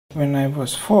When I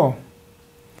was 4,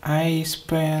 I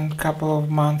spent a couple of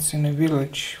months in a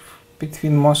village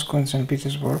between Moscow and St.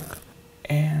 Petersburg.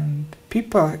 And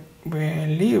people where I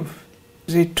live,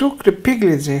 they took the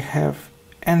piglet they have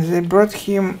and they brought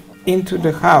him into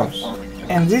the house.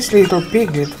 And this little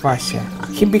piglet, Vasya,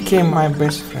 he became my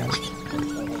best friend.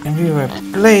 And we were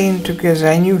playing together.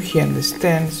 I knew he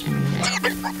understands me.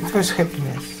 It was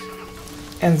happiness.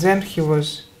 And then he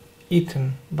was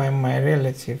eaten by my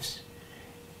relatives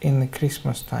in the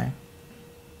Christmas time.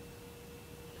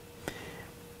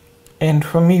 And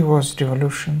for me it was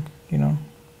revolution,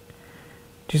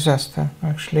 disaster.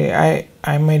 Actually,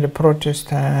 I made a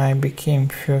protest and I became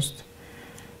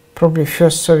probably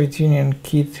first Soviet Union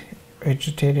kid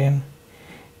vegetarian.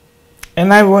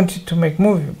 And I wanted to make a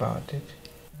movie about it.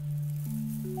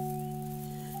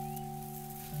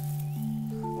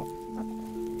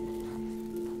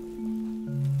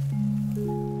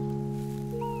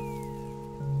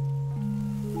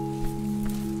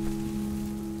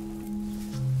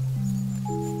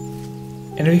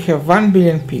 And we have 1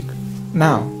 billion pigs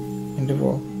now in the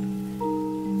world,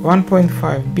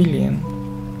 1.5 billion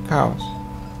cows.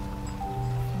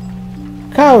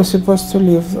 Cows are supposed to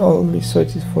live only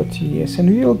 30-40 years, and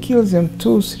we will kill them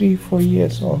 2, 3, 4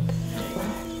 years old.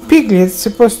 Piglets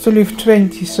supposed to live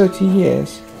 20-30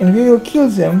 years, and we will kill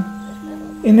them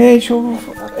in the age of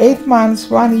 8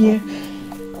 months, 1 year.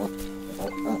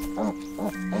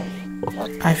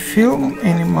 I film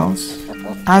animals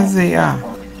as they are.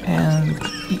 And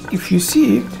if you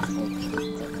see it,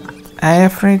 I'm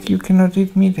afraid you cannot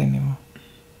eat meat anymore.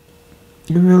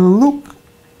 You will look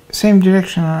same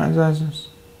direction as others,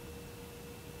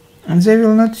 and they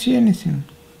will not see anything.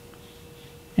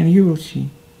 And you will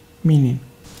see meaning.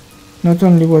 Not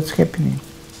only what's happening,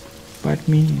 but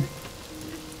meaning.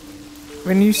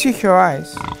 When you see her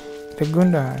eyes, the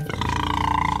Gunda eyes,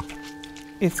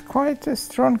 it's quite a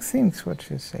strong thing what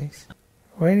she says.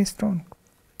 Very strong.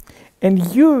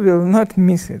 And you will not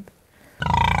miss it.